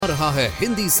रहा है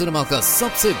हिंदी सिनेमा का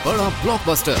सबसे बड़ा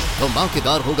ब्लॉकबस्टर।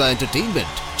 धमाकेदार होगा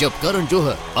एंटरटेनमेंट जब करण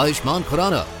जौहर, आयुष्मान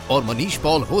खुराना और मनीष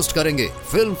पॉल होस्ट करेंगे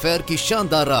फिल्म फेयर की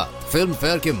शानदार रात। फिल्म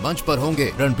फेयर के मंच पर होंगे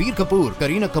रणबीर कपूर,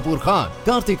 करीना कपूर खान,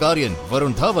 कार्तिक आर्यन,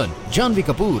 वरुण धवन, जानवी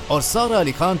कपूर और सारा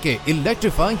अली खान के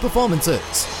इलेक्ट्रीफाइंग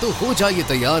परफॉर्मेंसेस। तो हो जाइए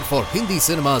तैयार for Hindi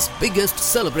cinema's biggest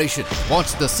celebration.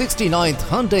 Watch the 69th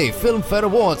Hyundai Film Fair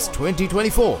Awards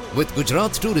 2024 with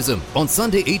Gujarat Tourism on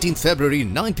Sunday 18th February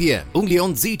 9 p.m. only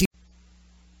on ZT.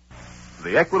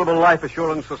 The Equitable Life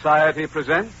Assurance Society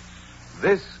presents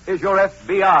This Is Your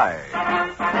FBI.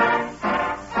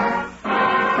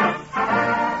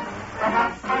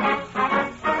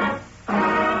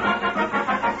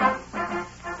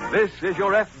 This is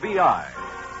Your FBI,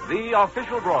 the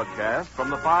official broadcast from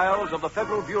the files of the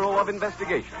Federal Bureau of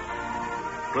Investigation.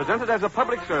 Presented as a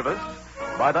public service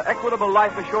by the Equitable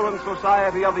Life Assurance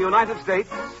Society of the United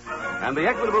States and the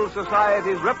Equitable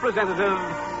Society's representative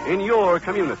in your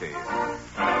community.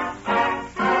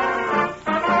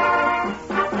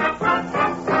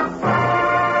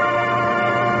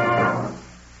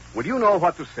 Would you know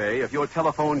what to say if your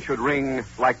telephone should ring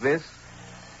like this?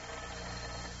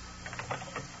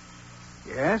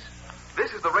 Yes?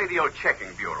 This is the Radio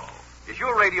Checking Bureau. Is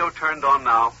your radio turned on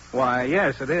now? Why,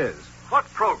 yes, it is. What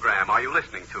program are you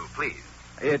listening to, please?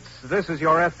 It's This Is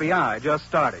Your FBI, just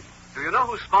starting. Do you know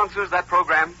who sponsors that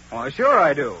program? Oh, sure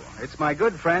I do. It's my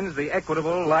good friends, the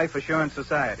Equitable Life Assurance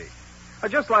Society.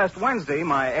 Just last Wednesday,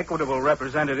 my Equitable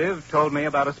representative told me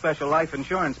about a special life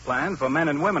insurance plan for men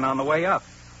and women on the way up.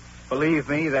 Believe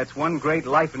me, that's one great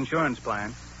life insurance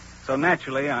plan. So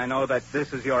naturally, I know that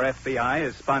This Is Your FBI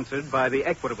is sponsored by the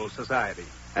Equitable Society.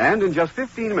 And in just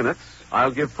 15 minutes,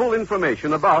 I'll give full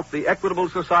information about the Equitable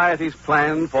Society's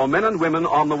plan for men and women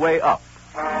on the way up.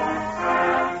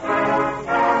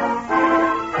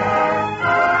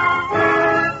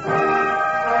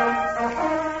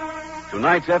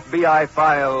 Tonight's FBI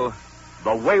file,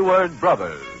 The Wayward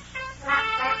Brothers.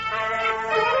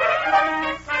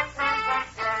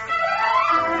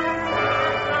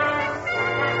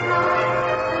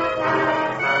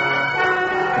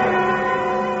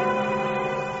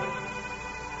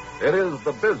 It is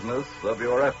the business of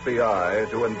your FBI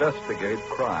to investigate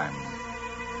crime.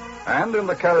 And in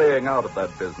the carrying out of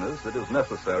that business, it is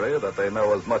necessary that they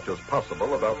know as much as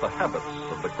possible about the habits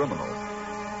of the criminal.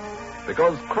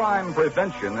 Because crime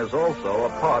prevention is also a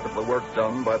part of the work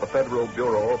done by the Federal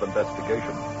Bureau of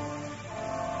Investigation.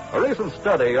 A recent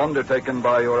study undertaken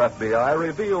by your FBI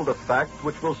revealed a fact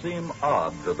which will seem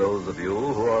odd to those of you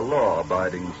who are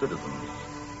law-abiding citizens.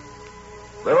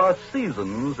 There are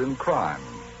seasons in crime.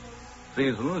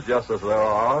 Seasons just as there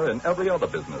are in every other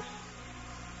business.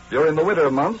 During the winter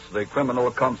months, the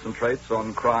criminal concentrates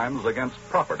on crimes against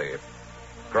property.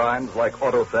 Crimes like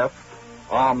auto theft,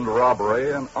 armed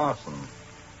robbery, and arson.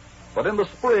 But in the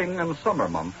spring and summer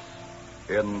months,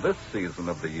 in this season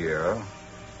of the year,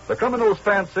 the criminal's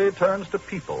fancy turns to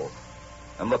people,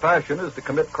 and the passion is to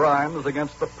commit crimes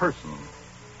against the person.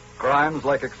 Crimes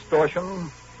like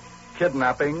extortion,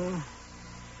 kidnapping,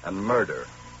 and murder.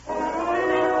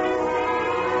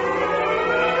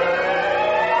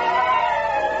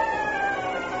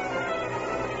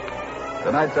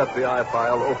 Tonight's FBI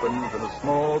file opens in a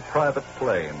small private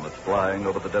plane that's flying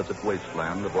over the desert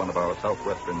wasteland of one of our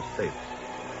southwestern states.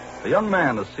 A young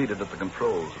man is seated at the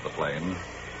controls of the plane.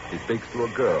 He speaks to a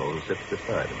girl who sits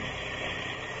beside him.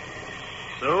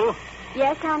 Sue?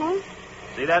 Yes, honey?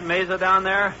 See that mesa down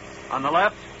there? On the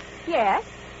left? Yes.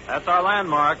 That's our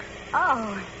landmark.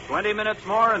 Oh, 20 minutes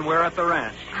more and we're at the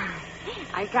ranch.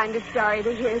 I'm kind of sorry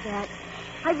to hear that.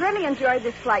 I've really enjoyed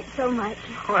this flight so much.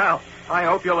 Well, I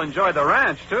hope you'll enjoy the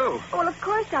ranch, too. Well, of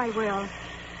course I will.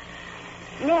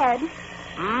 Ned?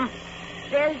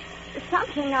 There's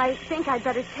something I think I'd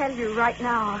better tell you right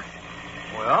now.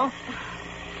 Well?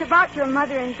 It's about your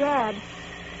mother and Dad.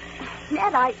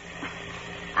 Ned,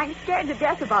 I'm scared to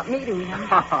death about meeting them.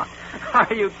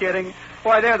 Are you kidding?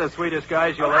 Why, they're the sweetest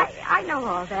guys you'll ever... I know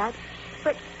all that.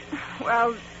 But,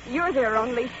 well, you're their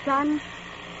only son.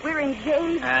 We're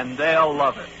engaged. And they'll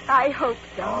love it. I hope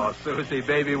so. Oh, Susie,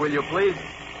 baby, will you please?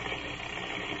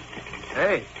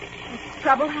 Hey.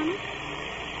 Trouble, honey?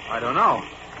 I don't know.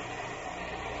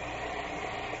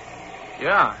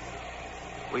 Yeah.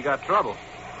 We got trouble.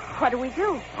 What do we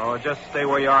do? Oh, just stay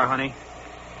where you are, honey.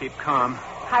 Keep calm.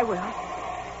 I will.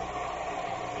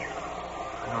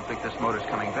 I don't think this motor's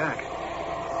coming back.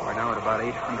 We're now at about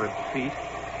 800 feet.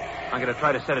 I'm going to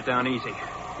try to set it down easy.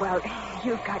 Well,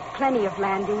 you've got plenty of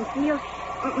landing fields.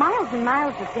 Miles and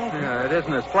miles of desert. Yeah, it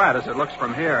isn't as flat as it looks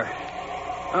from here.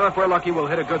 Well, if we're lucky, we'll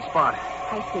hit a good spot.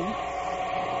 I see.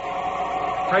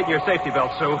 Tighten your safety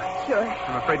belt, Sue. Sure.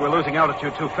 I'm afraid we're losing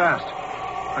altitude too fast.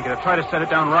 I'm going to try to set it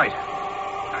down right.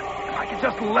 If I could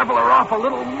just level her off a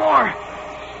little more.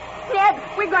 Ned,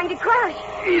 we're going to crash.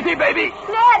 Easy, baby.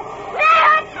 Ned!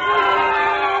 Ned!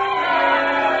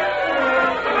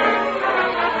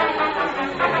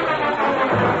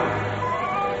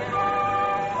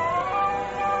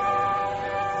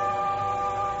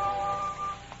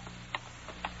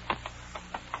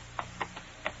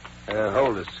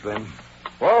 Hold it, Slim.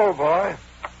 Whoa, boy.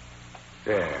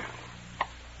 There.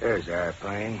 There's the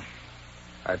airplane.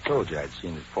 I told you I'd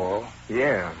seen it fall.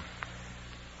 Yeah.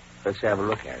 Let's have a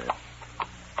look at it.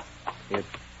 It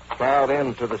plowed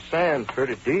into the sand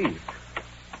pretty deep.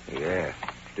 Yeah.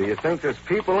 Do you think there's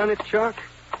people in it, Chuck?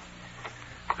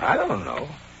 I don't know.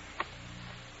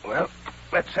 Well,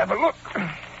 let's have a look.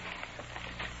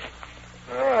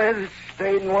 Oh, it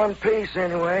stayed in one piece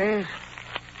anyways.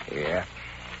 Yeah.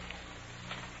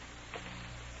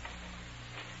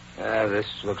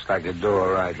 This looks like a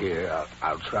door right here.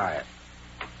 I'll try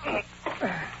it.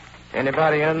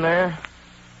 Anybody in there?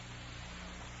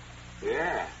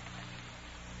 Yeah.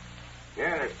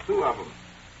 Yeah, there's two of them.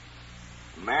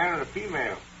 A man and a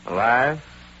female. Alive?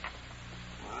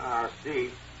 Well, I'll see.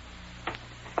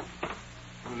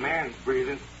 The man's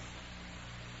breathing.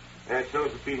 That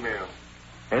shows the female.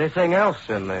 Anything else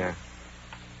in there?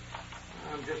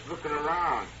 I'm just looking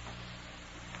around.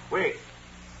 Wait.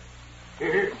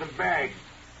 Here's some bags.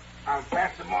 I'll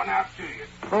pass them on out to you.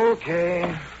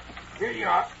 Okay. Here you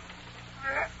are.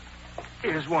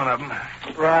 Here's one of them.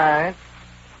 Right.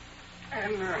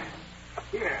 And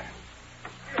here.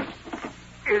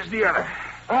 Here's the other.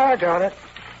 I got it.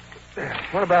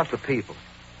 What about the people?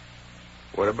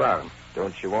 What about them?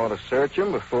 Don't you want to search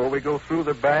them before we go through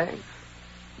the bags?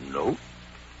 Nope.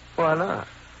 Why not?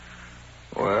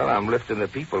 Well, I'm lifting the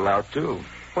people out, too.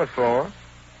 What for?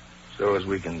 So as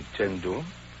we can tend to them.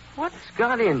 What's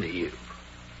got into you?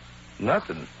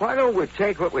 Nothing. Why don't we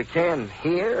take what we can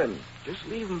here and just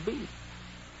leave them be?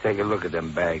 Take a look at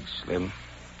them bags, Slim.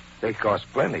 They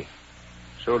cost plenty.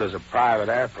 So does a private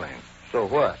airplane. So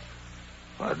what?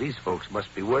 Well, these folks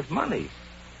must be worth money.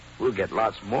 We'll get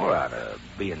lots more out of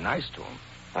being nice to them.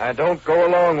 I don't go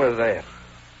along with that.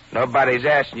 Nobody's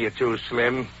asking you to,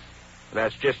 Slim.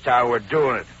 That's just how we're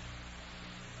doing it.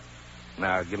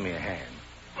 Now, give me a hand.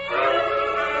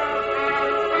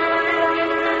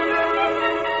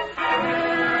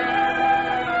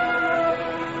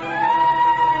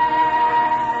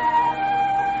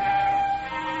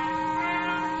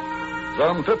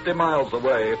 Some 50 miles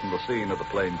away from the scene of the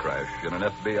plane crash in an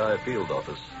FBI field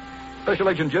office, Special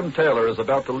Agent Jim Taylor is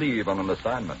about to leave on an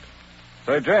assignment.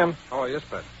 Say, Jim. Oh, yes,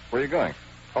 Pat. Where are you going?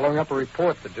 Following up a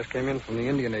report that just came in from the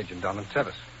Indian agent down in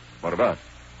Tevis. What about?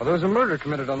 Well, there was a murder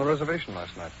committed on the reservation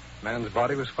last night. Man's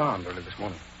body was found early this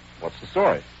morning. What's the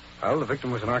story? Well, the victim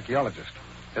was an archaeologist.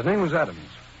 His name was Adams.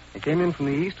 He came in from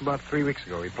the east about 3 weeks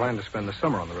ago. He planned to spend the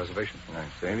summer on the reservation. I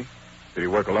see. Did he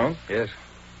work alone? Yes.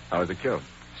 How was he killed?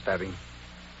 Stabbing.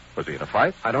 Was he in a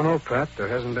fight? I don't know, Pratt. There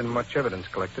hasn't been much evidence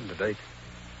collected to date.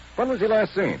 When was he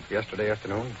last seen? Yesterday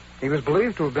afternoon. He was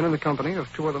believed to have been in the company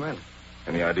of 2 other men.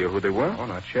 Any idea who they were? Oh,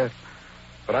 not yet.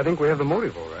 But I think we have the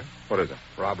motive, all right. What is it?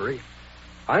 Robbery.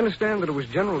 I understand that it was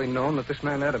generally known that this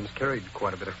man Adams carried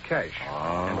quite a bit of cash.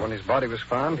 Oh. And when his body was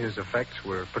found, his effects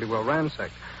were pretty well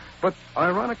ransacked. But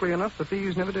ironically enough, the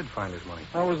thieves never did find his money.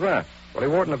 How was that? Well, he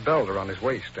wore it in a belt around his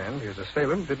waist, and his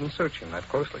assailant didn't search him that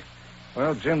closely.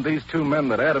 Well, Jim, these 2 men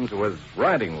that Adams was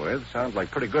riding with sound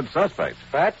like pretty good suspects.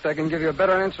 Pat, I can give you a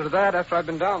better answer to that after I've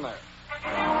been down there.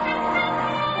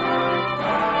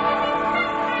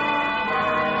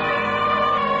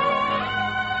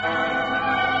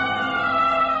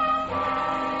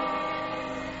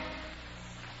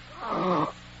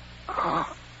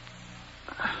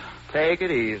 Take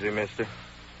it easy, mister.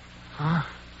 Huh?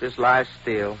 Just lie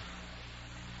still.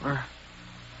 Where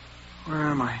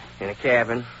am I? In a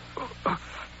cabin.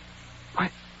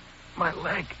 My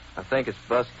leg. I think it's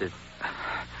busted.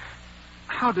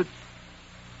 How did...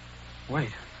 Wait.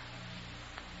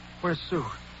 Where's Sue?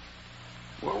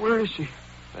 Where is she?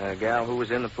 The gal who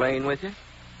was in the plane with you?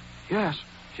 Yes.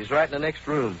 She's right in the next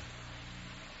room.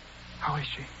 How is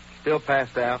she? Still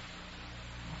passed out.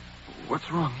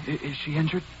 What's wrong? Is she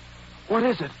injured? What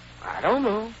is it? I don't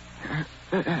know.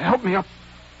 Help me up.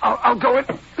 I'll go in.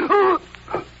 I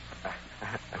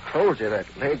told you that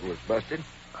leg was busted.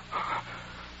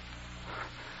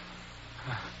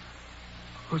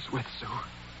 Who's with Sue?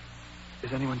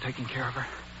 Is anyone taking care of her?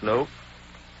 Nope.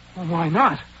 Well, why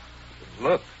not?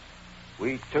 Look,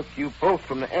 we took you both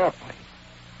from the airplane.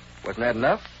 Wasn't that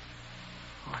enough?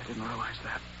 Oh, I didn't realize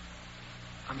that.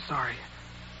 I'm sorry.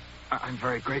 I'm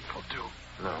very grateful, too.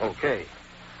 No, okay.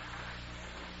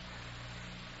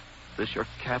 Is this your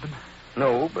cabin?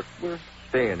 No, but we're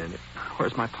staying in it.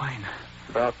 Where's my plane?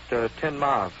 About 10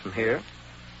 miles from here.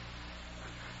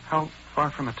 How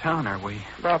far from a town are we?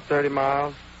 About 30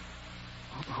 miles.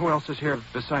 Who else is here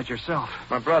besides yourself?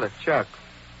 My brother, Chuck.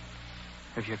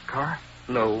 Have you a car?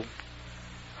 No.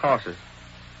 Horses.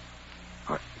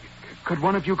 Could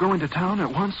one of you go into town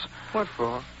at once? What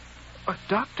for? A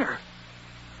doctor.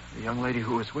 The young lady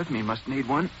who was with me must need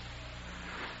one.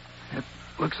 It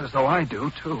looks as though I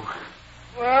do, too.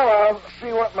 Well, I'll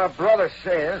see what my brother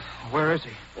says. Where is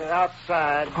he?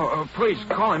 Outside. Oh, please,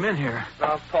 call him in here.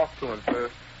 I'll talk to him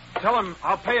first. Tell him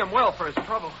I'll pay him well for his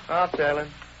trouble. I'll tell him.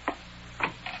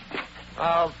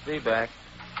 I'll be back.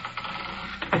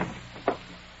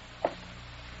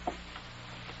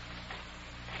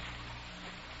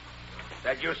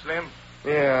 That you, Slim?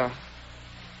 Yeah.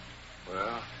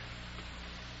 Well,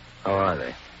 How are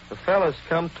they? The fella's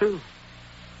come, too.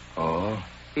 oh?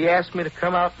 He asked me to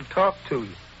come out and talk to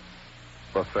you.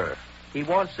 What for? He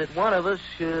wants that one of us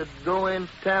should go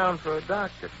into town for a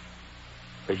doctor.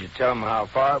 Did you tell him how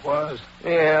far it was?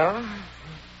 Yeah.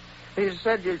 He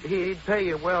said he'd pay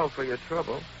you well for your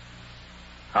trouble.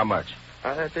 How much?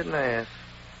 I didn't ask.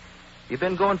 You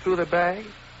been going through the bag?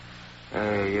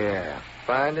 Yeah.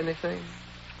 Find anything?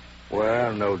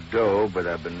 Well, no dough, but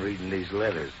I've been reading these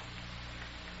letters.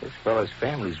 This fellow's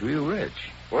family's real rich.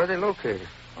 Where are they located?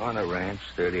 On a ranch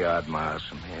 30-odd miles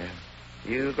from here.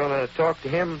 You gonna talk to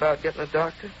him about getting a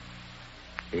doctor?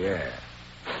 Yeah.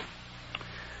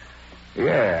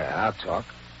 Yeah, I'll talk.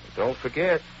 Don't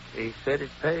forget, he said he'd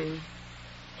pay.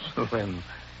 Slim,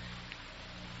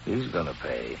 he's gonna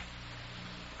pay.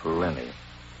 Plenty.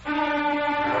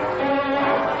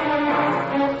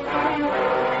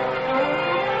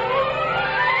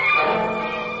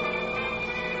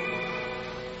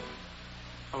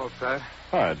 Hello, Pat.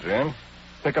 Hi, Jim.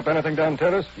 Pick up anything down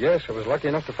Terrace? Yes, I was lucky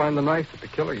enough to find the knife that the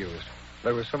killer used.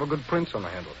 There were several good prints on the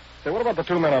handle. Say, what about the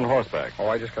two men on horseback? Oh,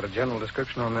 I just got a general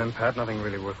description on them, Pat. Nothing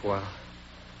really worthwhile.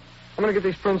 I'm going to get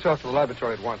these prints off to the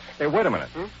laboratory at once. Hey, wait a minute.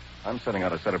 I'm sending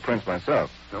out a set of prints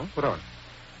myself. No? What on?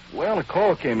 Well, a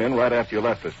call came in right after you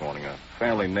left this morning. A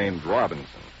family named Robinson.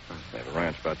 They have a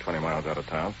ranch about 20 miles out of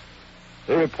town.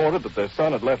 They reported that their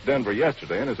son had left Denver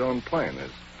yesterday in his own plane.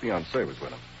 His fiancée was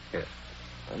with him. Yes.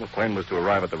 And the plane was to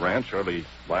arrive at the ranch early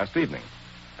last evening.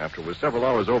 After it was several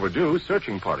hours overdue,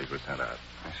 searching parties were sent out.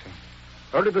 I see.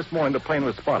 Early this morning, the plane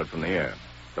was spotted from the air.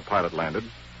 The pilot landed,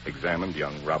 examined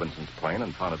young Robinson's plane,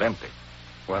 and found it empty.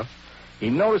 Well? He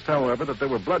noticed, however, that there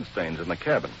were bloodstains in the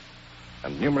cabin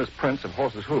and numerous prints of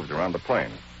horses' hooves around the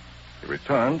plane. He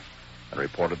returned and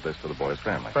reported this to the boy's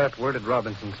family. Pat, where did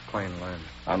Robinson's plane land?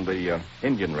 On the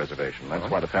Indian reservation. That's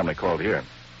why the family called here.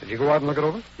 Did you go out and look it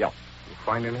over? Yeah. You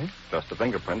find anything? Just the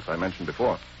fingerprints I mentioned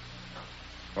before.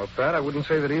 Well, Pat, I wouldn't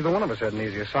say that either one of us had an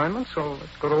easy assignment, so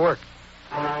let's go to work.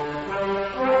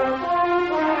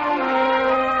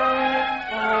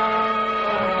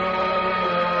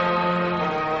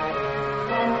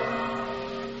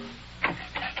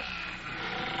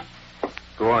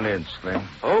 Go on in, Slim.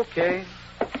 Okay.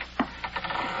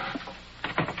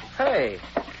 Hey,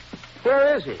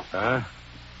 where is he? Huh?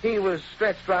 He was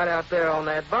stretched right out there on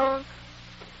that bunk.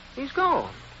 He's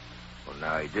gone. Well,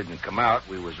 now, he didn't come out.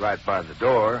 We was right by the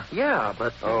door. Yeah,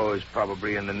 but... Oh, he's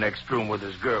probably in the next room with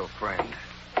his girlfriend.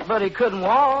 But he couldn't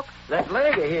walk. That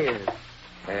leg of his.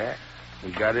 Yeah,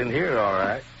 he got in here all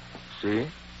right. See?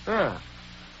 Huh.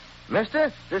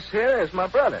 Mister, this here is my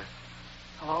brother.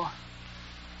 Hello?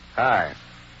 Hi.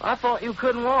 I thought you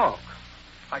couldn't walk.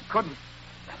 I couldn't.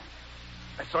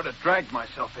 I sort of dragged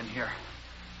myself in here.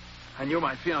 I knew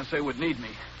my fiancée would need me.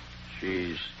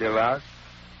 She's still out?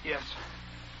 Yes.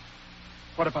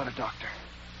 What about a doctor?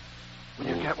 Will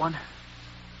you get one?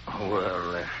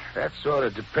 Well, that sort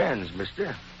of depends,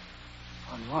 mister.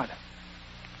 On what?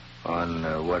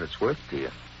 On what it's worth to you.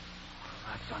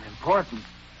 That's unimportant.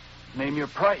 Name your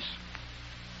price.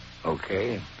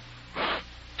 Okay.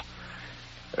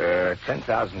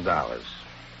 $10,000.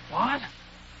 What?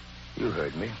 You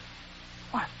heard me.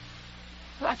 What?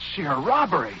 That's sheer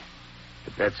robbery.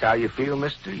 If that's how you feel,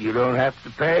 mister, you don't have to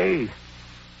pay.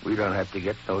 We don't have to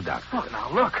get no doctor. Oh,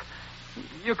 now, look.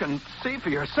 You can see for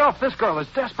yourself. This girl is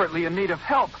desperately in need of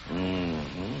help.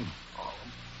 Mm-hmm. Oh,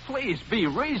 please, be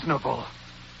reasonable.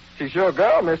 She's your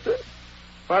girl, mister.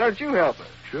 Why don't you help her?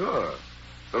 Sure.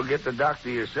 Go get the doctor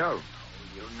yourself.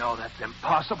 Oh, you know that's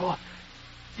impossible.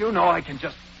 You know I can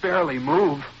just barely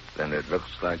move. Then it looks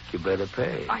like you better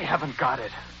pay. I haven't got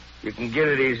it. You can get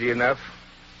it easy enough.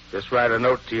 Just write a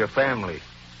note to your family.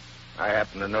 I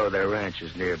happen to know their ranch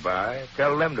is nearby.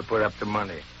 Tell them to put up the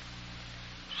money.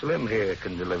 Slim here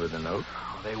can deliver the note.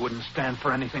 Oh, they wouldn't stand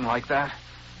for anything like that.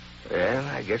 Well,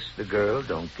 I guess the girl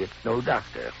don't get no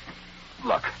doctor.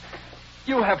 Look,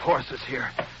 you have horses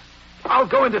here. I'll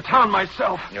go into town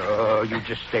myself. Oh, you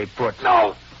just stay put.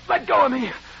 No! Let go of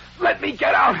me! Let me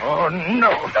get out! Oh,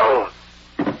 no. No!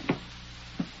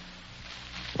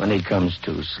 When he comes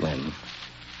to, Slim,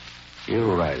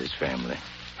 you'll ride his family.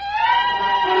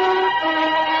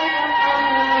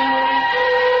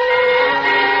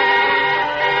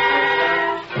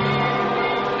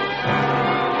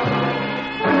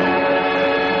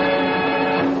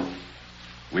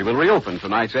 We will reopen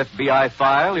tonight's FBI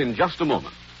file in just a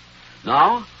moment.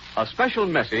 Now, a special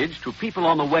message to people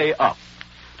on the way up.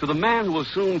 To the man who will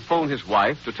soon phone his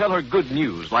wife to tell her good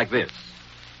news like this.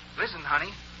 Listen,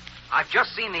 honey, I've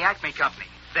just seen the Acme Company.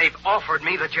 They've offered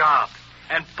me the job.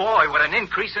 And boy, what an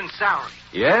increase in salary.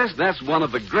 Yes, that's one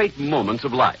of the great moments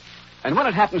of life. And when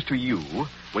it happens to you,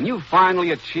 when you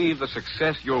finally achieve the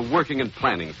success you're working and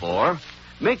planning for,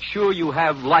 make sure you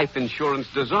have life insurance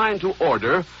designed to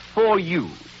order for you.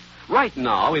 Right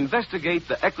now, investigate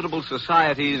the Equitable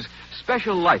Society's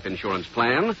special life insurance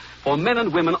plan for men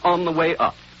and women on the way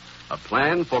up. A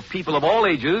plan for people of all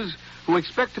ages who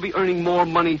expect to be earning more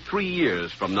money 3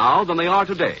 years from now than they are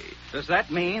today. Does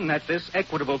that mean that this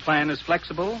Equitable plan is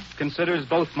flexible, considers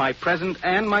both my present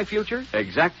and my future?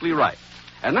 Exactly right.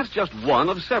 And that's just one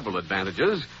of several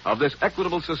advantages of this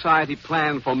Equitable Society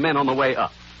plan for men on the way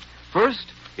up.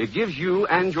 First, it gives you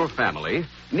and your family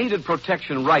needed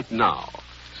protection right now.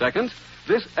 Second,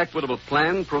 this Equitable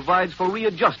plan provides for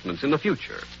readjustments in the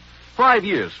future. 5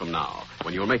 years from now,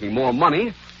 when you're making more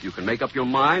money, you can make up your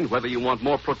mind whether you want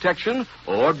more protection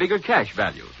or bigger cash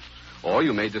values. Or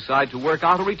you may decide to work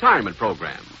out a retirement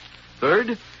program.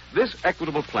 Third, this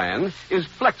Equitable plan is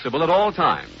flexible at all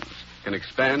times, can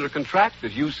expand or contract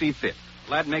as you see fit.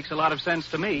 That makes a lot of sense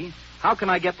to me. How can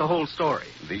I get the whole story?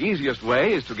 The easiest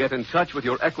way is to get in touch with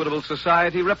your Equitable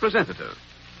Society representative.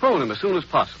 Phone him as soon as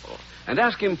possible and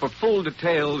ask him for full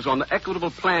details on the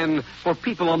Equitable plan for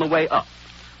people on the way up.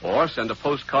 Or send a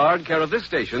postcard care of this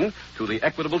station to the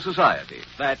Equitable Society.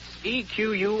 That's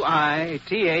EQUITABLE.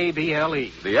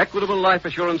 The Equitable Life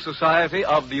Assurance Society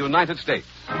of the United States.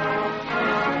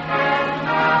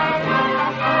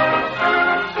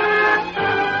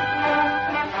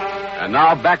 And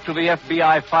now back to the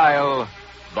FBI file,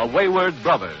 The Wayward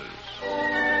Brothers.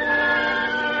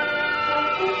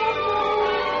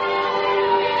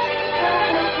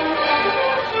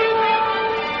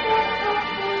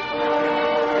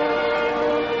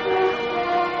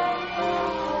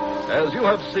 As you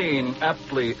have seen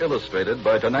aptly illustrated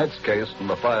by tonight's case from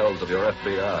the files of your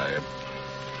FBI,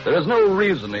 there is no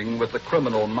reasoning with the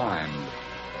criminal mind,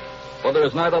 for there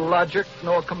is neither logic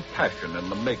nor compassion in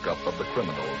the makeup of the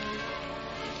criminal.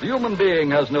 The human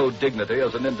being has no dignity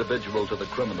as an individual to the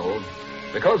criminal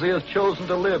because he has chosen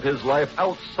to live his life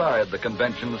outside the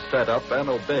conventions set up and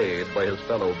obeyed by his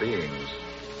fellow beings.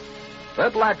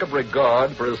 That lack of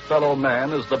regard for his fellow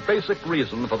man is the basic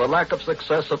reason for the lack of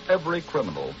success of every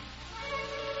criminal.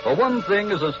 For one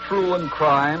thing is as true in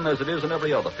crime as it is in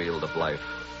every other field of life,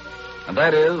 and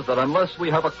that is that unless we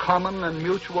have a common and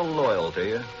mutual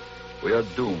loyalty, we are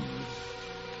doomed.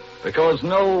 Because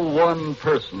no one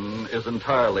person is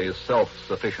entirely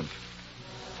self-sufficient.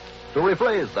 To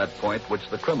rephrase that point, which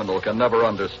the criminal can never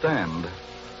understand,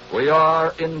 we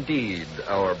are indeed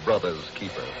our brother's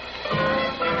keeper.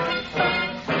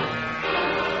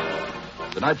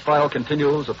 Tonight's file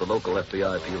continues at the local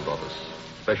FBI field office.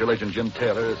 Special Agent Jim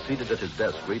Taylor is seated at his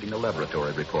desk reading a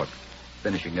laboratory report.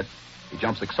 Finishing it, he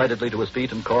jumps excitedly to his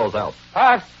feet and calls out.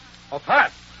 Pat! Oh,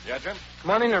 Pat! Yeah, Jim?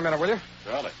 Come on in here a minute, will you?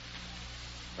 Charlie.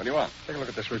 What do you want? Take a look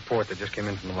at this report that just came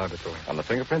in from the laboratory. On the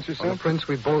fingerprints you On the sent? prints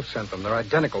we both sent them. They're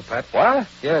identical, Pat. What?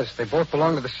 Yes, they both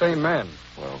belong to the same man.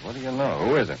 Well, what do you know?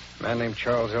 Who is it? A man named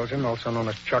Charles Elgin, also known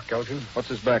as Chuck Elgin. What's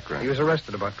his background? He was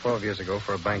arrested about 12 years ago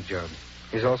for a bank job.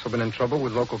 He's also been in trouble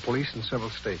with local police in several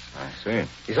states. I see.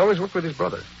 He's always worked with his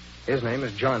brother. His name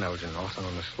is John Elgin, also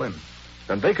known as Slim.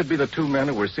 Then they could be the two men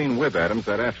who were seen with Adams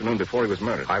that afternoon before he was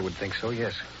murdered. I would think so,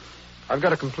 yes. I've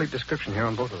got a complete description here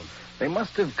on both of them. They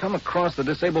must have come across the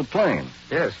disabled plane.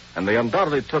 Yes. And they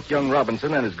undoubtedly took young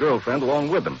Robinson and his girlfriend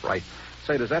along with them. Right.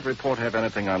 Say, does that report have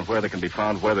anything on where they can be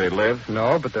found, where they live?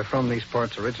 No, but they're from these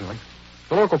parts originally.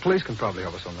 The local police can probably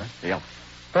help us on that. Yeah.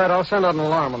 Pat, I'll send out an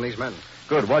alarm on these men.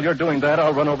 Good. While you're doing that,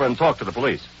 I'll run over and talk to the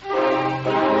police.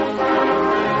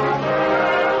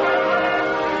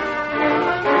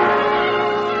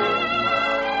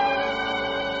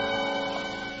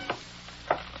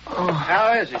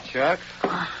 How is it, Chuck?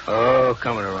 Oh,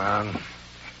 coming around.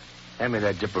 Hand me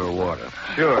that dipper of water.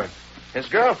 Sure. His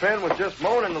girlfriend was just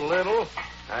moaning a little.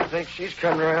 I think she's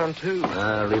coming around, too.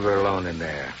 Leave her alone in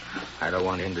there. I don't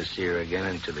want him to see her again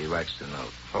until he writes the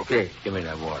note. Okay, give me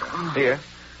that water. Here.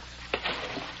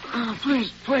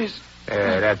 Please.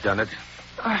 That done it.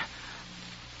 I'm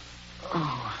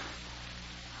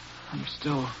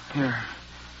still here.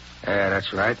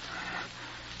 That's right.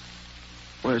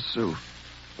 Where's Sue?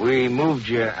 We moved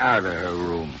you out of her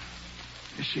room.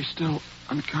 Is she still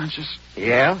unconscious?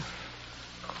 Yeah?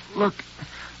 Look,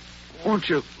 won't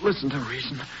you listen to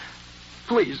reason?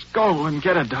 Please, go and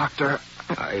get a doctor.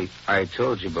 I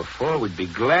told you before we'd be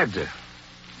glad to.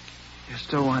 You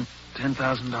still want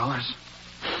 $10,000?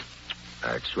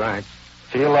 That's right.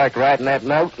 Feel like writing that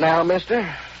note now,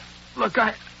 mister? Look,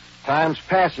 Time's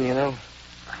passing, you know.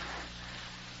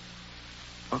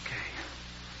 Okay.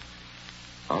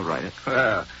 I'll write it.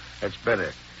 Well, that's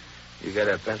better. You got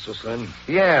a pencil, Slim?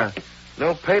 Yeah.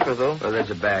 No paper, though. Well,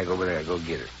 there's a bag over there. Go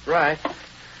get it. Right.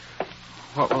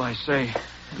 What will I say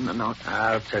in the note?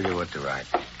 I'll tell you what to write.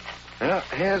 Well,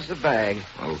 here's the bag.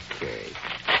 Okay.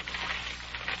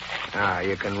 Now,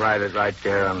 you can write it right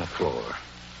there on the floor.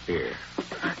 Here.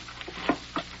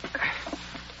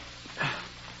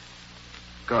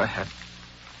 Go ahead.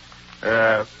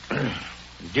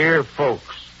 Dear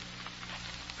folks,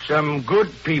 some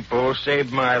good people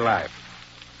saved my life.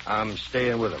 I'm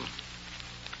staying with them.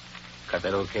 Got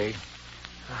that okay?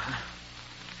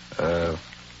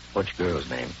 What's your girl's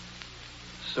name?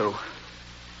 Sue.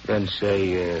 Then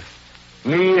say,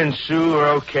 me and Sue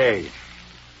are okay.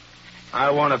 I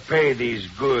want to pay these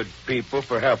good people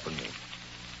for helping me.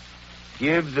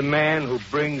 Give the man who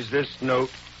brings this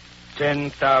note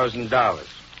 $10,000.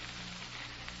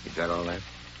 You got all that?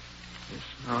 This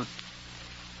note,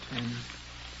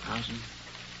 $10,000.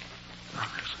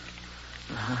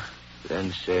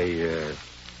 Then say,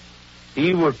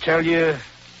 he will tell you,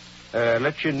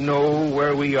 let you know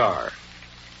where we are.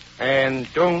 And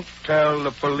don't tell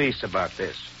the police about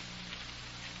this.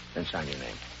 Then sign your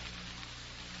name.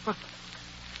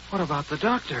 What about the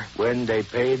doctor? When they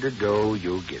pay the dough,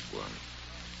 you'll get one.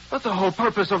 But the whole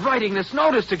purpose of writing this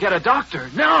note is to get a doctor.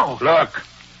 Now! Look,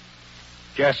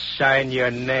 just sign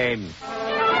your name.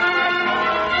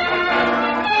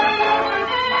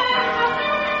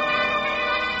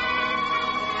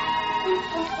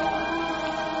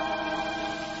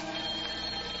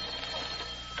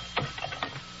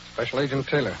 Special Agent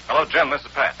Taylor. Hello, Jim. This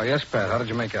is Pat. Oh, yes, Pat. How did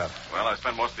you make out? Well, I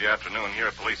spent most of the afternoon here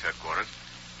at police headquarters.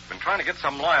 Been trying to get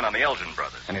some line on the Elgin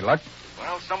brothers. Any luck?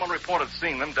 Well, someone reported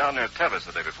seeing them down near Tevis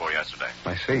the day before yesterday.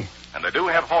 I see. And they do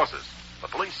have horses. The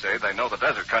police say they know the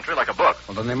desert country like a book.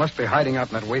 Well, then they must be hiding out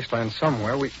in that wasteland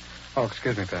somewhere. Oh,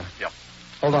 excuse me, Pat. Yep.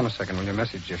 Hold on a second when your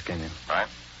message just came in. Right.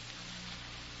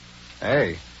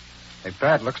 Hey,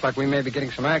 Pat, looks like we may be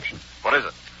getting some action. What is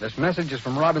it? This message is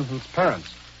from Robinson's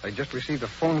parents. They just received a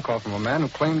phone call from a man who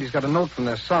claimed he's got a note from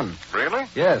their son. Really?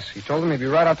 Yes, he told them he'd be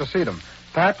right out to see them.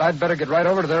 Pat, I'd better get right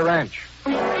over to their ranch.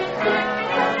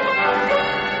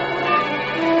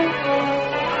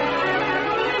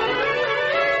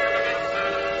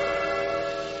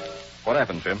 What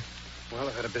happened, Jim? Well,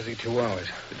 I've had a busy 2 hours.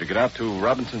 Did you get out to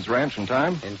Robinson's ranch in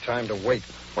time? In time to wait.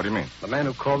 What do you mean? The man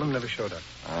who called him never showed up.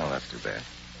 Oh, that's too bad.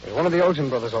 It was one of the Elgin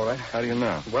brothers, all right. How do you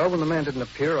know? Well, when the man didn't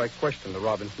appear, I questioned the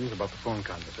Robinsons about the phone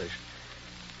conversation.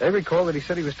 They recall that he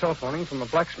said he was telephoning from a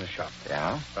blacksmith shop.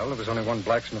 Yeah? Well, there was only one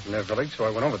blacksmith in their village, so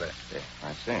I went over there. Yeah,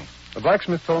 I see. The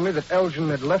blacksmith told me that Elgin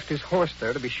had left his horse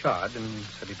there to be shod and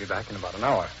said he'd be back in about an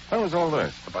hour. When was all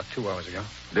this? About 2 hours ago.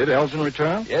 Did Elgin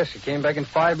return? Yes, he came back in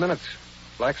 5 minutes.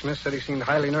 Blacksmith said he seemed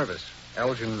highly nervous.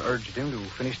 Elgin urged him to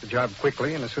finish the job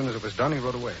quickly, and as soon as it was done, he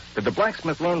rode away. Did the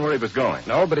blacksmith learn where he was going?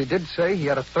 No, but he did say he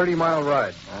had a 30-mile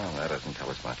ride. Well, that doesn't tell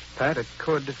us much. Pat, it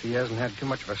could if he hasn't had too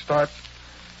much of a start.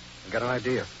 I've got an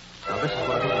idea. Now, this is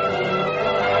what I think we can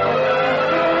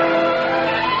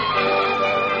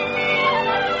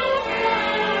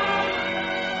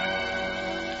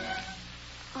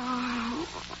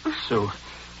do.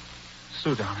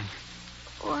 Sue, darling.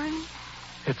 What?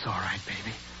 It's all right,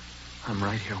 baby. I'm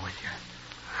right here with you.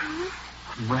 Huh?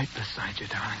 I'm right beside you,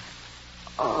 darling.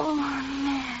 Oh,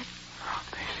 Ned. Oh,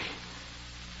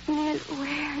 baby. Ned,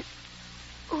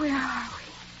 where are we?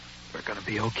 We're going to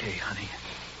be okay, honey.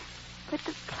 But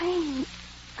the plane,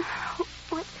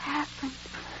 what's happened?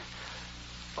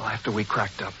 Well, after we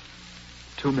cracked up,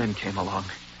 2 men came along.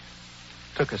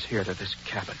 Took us here to this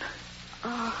cabin.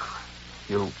 Oh.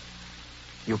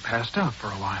 You passed out for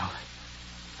a while.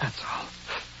 That's all.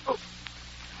 Oh.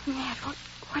 Ned,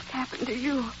 what's happened to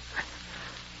you?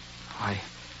 I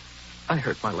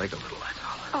hurt my leg a little, that's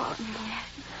all. Oh, Ned.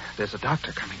 There's a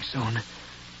doctor coming soon.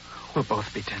 We'll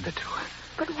both be tended to.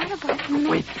 But what about me?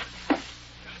 Wait.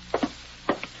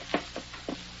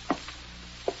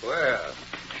 Well,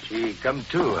 she come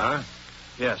too, huh?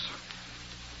 Yes.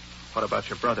 What about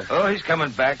your brother? Oh, he's coming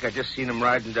back. I just seen him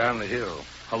riding down the hill.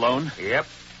 Alone? Yep.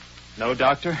 No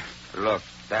doctor? Look,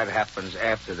 that happens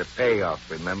after the payoff,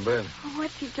 remember?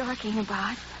 What's he talking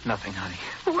about? Nothing, honey.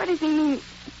 What does he mean,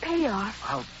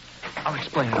 payoff? I'll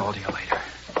explain it all to you later.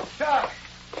 Chuck!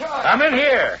 I'm in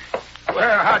here.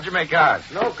 Well, how'd you make out?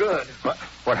 No good.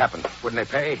 What happened? Wouldn't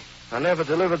they pay? I never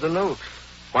delivered the note.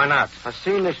 Why not? I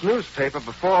seen this newspaper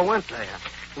before I went there.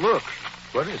 Look,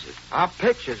 What is it? our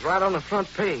picture's right on the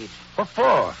front page. What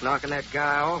for? Knocking that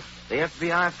guy off. The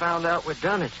FBI found out we'd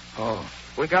done it. Oh.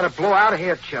 We gotta blow out of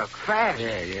here, Chuck. Fast.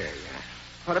 Yeah.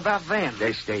 What about them?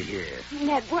 They stay here.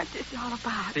 Ned, what's this all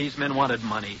about? These men wanted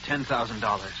money,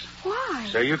 $10,000. Why?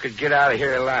 So you could get out of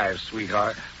here alive,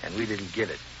 sweetheart, and we didn't get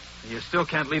it. You still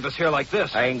can't leave us here like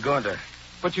this. I ain't going to.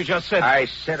 But you just said... I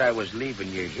said I was leaving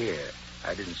you here.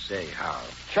 I didn't say how.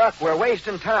 Chuck, we're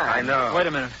wasting time. I know. Wait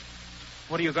a minute.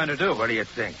 What are you going to do? What do you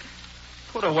think?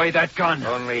 Put away that gun.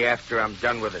 Only after I'm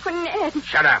done with it. But Ned...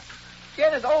 Shut up.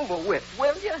 Get it over with,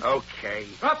 will you? Okay.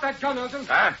 Drop that gun, Elton.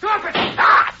 Huh? Drop it!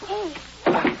 Oh,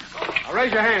 Now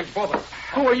raise your hands, both of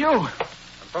you. Who are you? I'm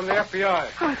from the FBI.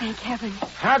 oh, thank heaven.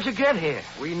 How'd you get here?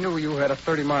 We knew you had a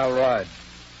 30-mile ride.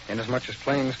 Inasmuch as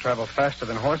planes travel faster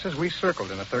than horses, we circled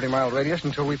in a 30-mile radius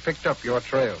until we picked up your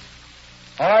trail.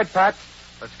 All right, Pat.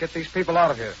 Let's get these people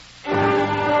out of here.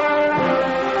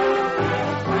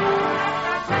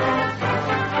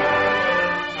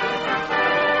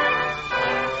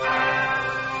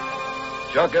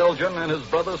 Chuck Elgin and his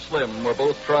brother Slim were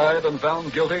both tried and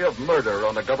found guilty of murder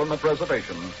on a government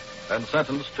reservation and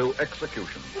sentenced to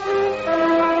execution.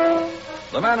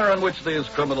 The manner in which these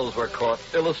criminals were caught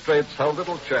illustrates how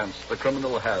little chance the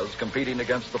criminal has competing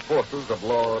against the forces of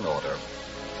law and order.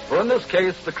 For in this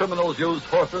case, the criminals used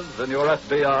horses and your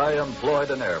FBI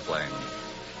employed an airplane.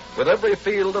 With every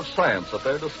field of science at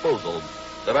their disposal,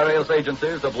 the various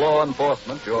agencies of law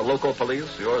enforcement, your local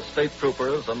police, your state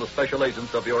troopers, and the special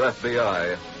agents of your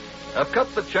FBI have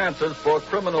cut the chances for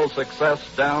criminal success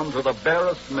down to the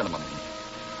barest minimum,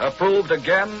 have proved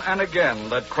again and again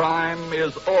that crime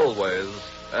is always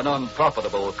an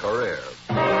unprofitable career.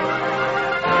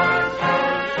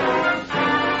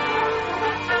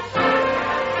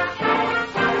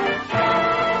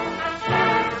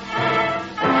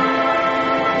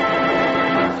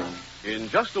 In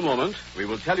just a moment, we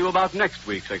will tell you about next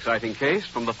week's exciting case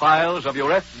from the files of your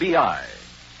FBI.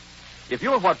 If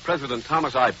you're what President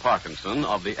Thomas I. Parkinson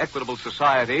of the Equitable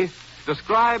Society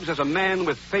describes as a man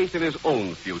with faith in his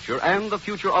own future and the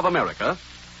future of America,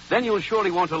 then you'll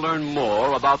surely want to learn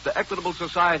more about the Equitable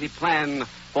Society plan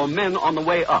for men on the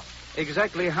way up.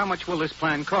 Exactly how much will this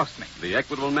plan cost me? The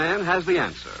Equitable man has the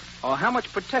answer. Or how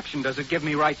much protection does it give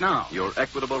me right now? Your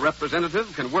Equitable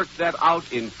representative can work that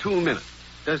out in 2 minutes.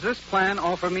 Does this plan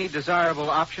offer me desirable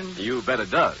options? You bet it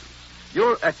does.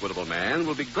 Your Equitable man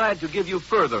will be glad to give you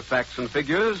further facts and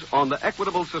figures on the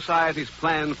Equitable Society's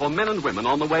plan for men and women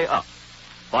on the way up.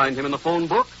 Find him in the phone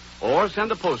book or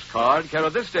send a postcard care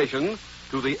of this station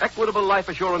to the Equitable Life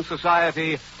Assurance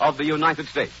Society of the United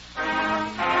States.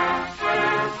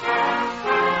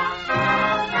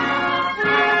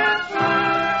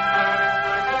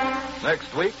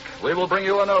 Next week, we will bring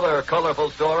you another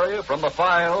colorful story from the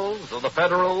files of the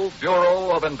Federal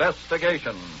Bureau of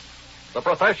Investigation. The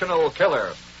Professional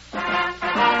Killer.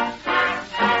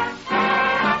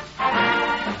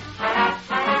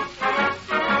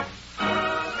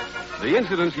 The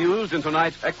incidents used in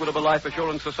tonight's Equitable Life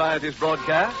Assurance Society's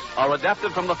broadcast are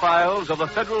adapted from the files of the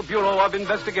Federal Bureau of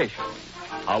Investigation.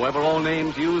 However, all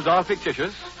names used are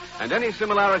fictitious, and any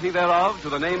similarity thereof to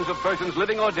the names of persons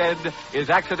living or dead is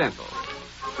accidental.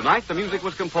 Tonight, the music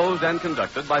was composed and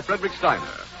conducted by Frederick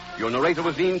Steiner. Your narrator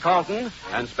was Dean Carlton,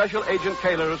 and Special Agent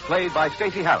Kaler is played by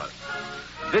Stacey Harris.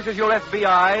 This Is Your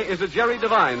FBI is a Jerry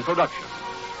Devine production.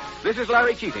 This is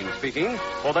Larry Keating speaking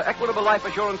for the Equitable Life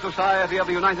Assurance Society of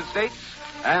the United States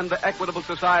and the Equitable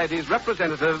Society's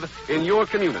representative in your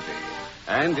community,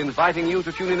 and inviting you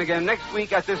to tune in again next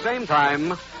week at this same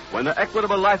time when the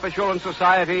Equitable Life Assurance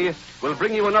Society will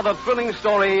bring you another thrilling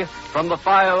story from the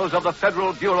files of the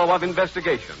Federal Bureau of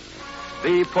Investigation.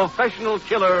 The Professional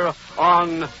Killer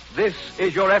on This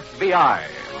Is Your FBI.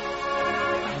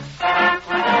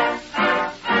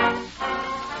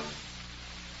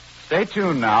 Stay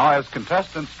tuned now as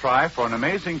contestants try for an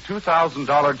amazing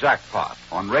 $2,000 jackpot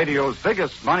on radio's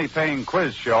biggest money-paying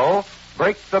quiz show,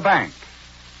 Break the Bank.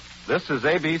 This is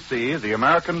ABC, the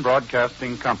American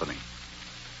Broadcasting Company.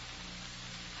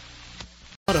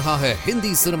 आ रहा है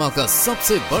Hindi cinema का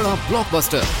सबसे बड़ा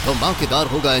blockbuster, धमाकेदार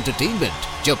होगा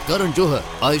entertainment. जब करण जौहर,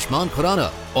 आयुष्मान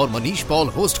खुराना और Manish Paul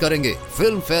host करेंगे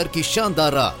फिल्म फेयर की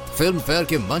शानदार रात। फिल्म फेयर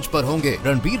के मंच पर होंगे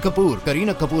रणबीर कपूर,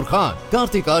 करीना कपूर खान,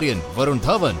 कार्तिक आर्यन, वरुण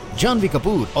धवन, जानवी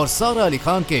कपूर और सारा अली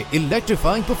खान के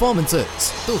इलेक्ट्रीफाइंग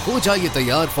परफॉर्मेंसेस। तो हो जाइए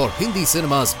तैयार for Hindi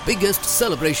cinema's biggest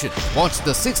celebration. Watch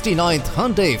the 69th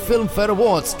Hyundai Film Fair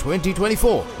Awards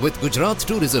 2024 with Gujarat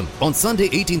Tourism on Sunday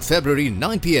 18th February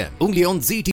 9 p.m. only on ZT.